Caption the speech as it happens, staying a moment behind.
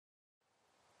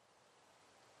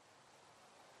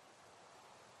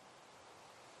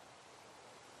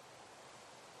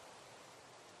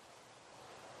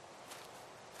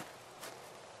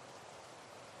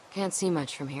Can't see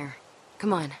much from here.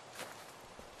 Come on.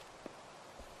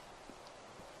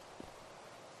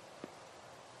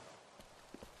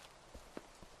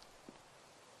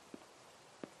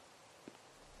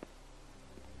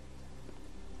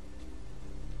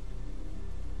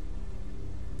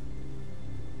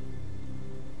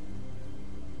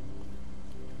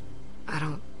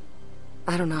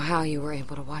 I don't know how you were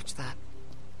able to watch that.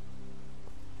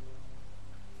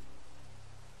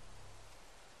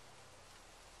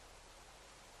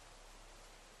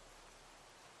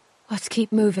 Let's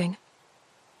keep moving.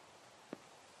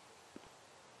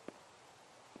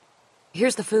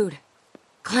 Here's the food.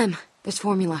 Clem, this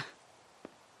formula.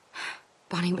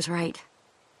 Bonnie was right.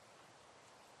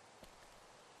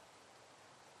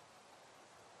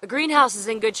 The greenhouse is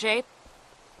in good shape.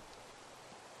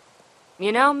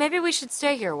 You know, maybe we should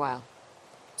stay here a while.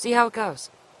 See how it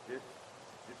goes. Just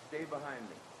stay behind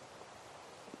me.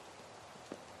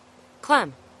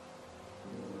 Clem.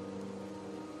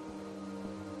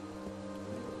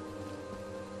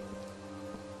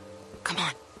 Come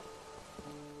on.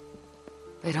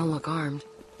 They don't look armed.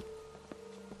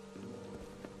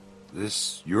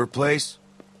 This your place?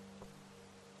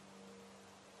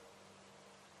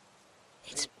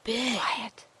 It's big.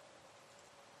 Quiet.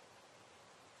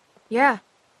 Yeah,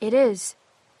 it is.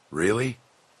 Really?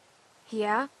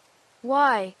 Yeah?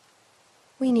 Why?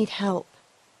 We need help.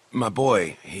 My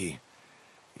boy, he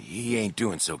ain't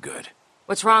doing so good.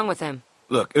 What's wrong with him?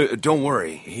 Look, don't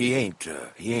worry. He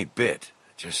ain't bit.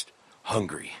 Just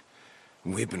hungry.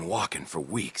 We've been walking for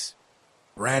weeks.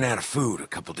 Ran out of food a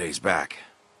couple days back.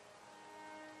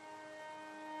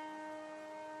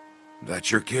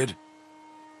 That your kid?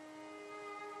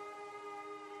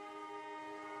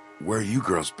 Where you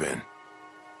girls been?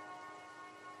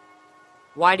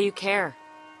 Why do you care?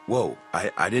 Whoa,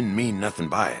 I didn't mean nothing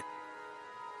by it.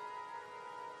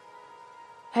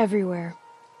 Everywhere.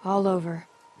 All over.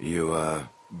 You,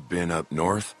 been up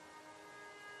north?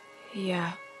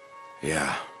 Yeah.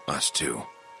 Yeah, us too.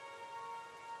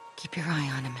 Keep your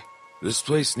eye on him. This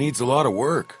place needs a lot of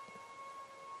work.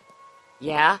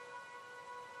 Yeah?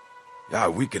 Yeah,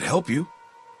 we could help you.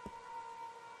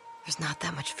 There's not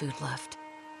that much food left.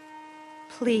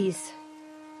 Please.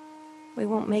 We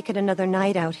won't make it another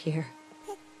night out here.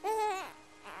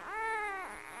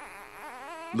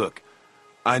 Look,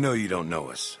 I know you don't know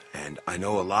us, and I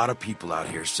know a lot of people out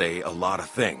here say a lot of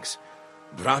things.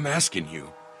 But I'm asking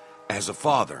you, as a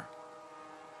father,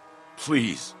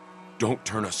 please, don't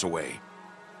turn us away.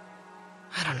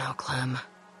 I don't know, Clem.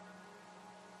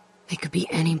 They could be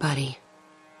anybody.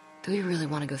 Do we really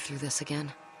want to go through this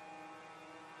again?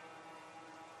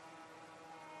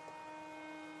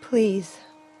 Please.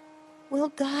 We'll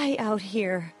die out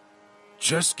here.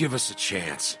 Just give us a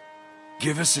chance.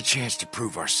 Give us a chance to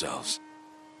prove ourselves.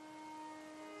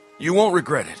 You won't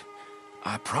regret it.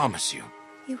 I promise you.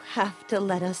 You have to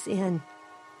let us in.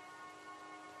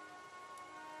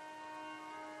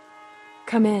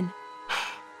 Come in.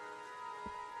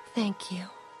 Thank you.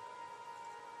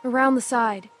 Around the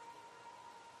side.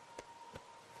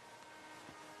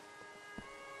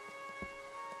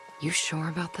 You sure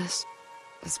about this?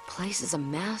 This place is a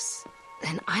mess,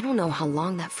 and I don't know how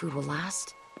long that food will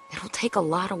last. It'll take a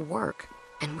lot of work,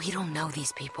 and we don't know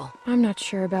these people. I'm not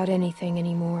sure about anything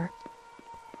anymore.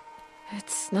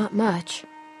 It's not much.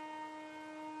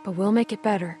 But we'll make it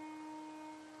better.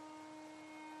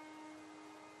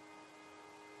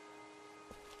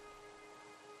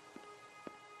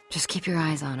 Just keep your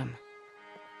eyes on him.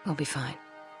 We'll be fine.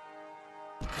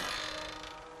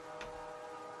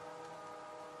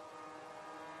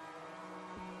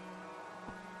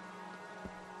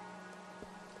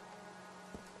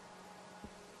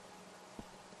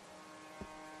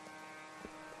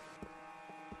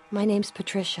 My name's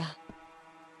Patricia.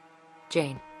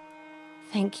 Jane,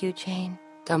 Thank you, Jane.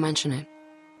 don't mention it.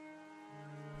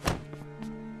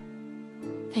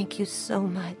 Thank you so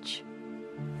much.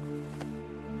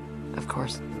 Of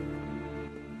course.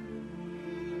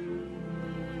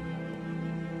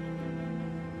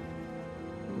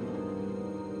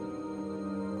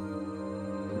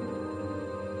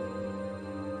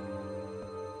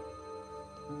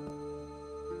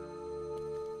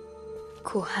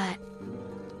 Cool hat.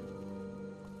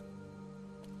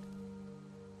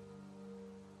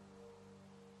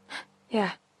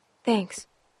 Yeah, thanks.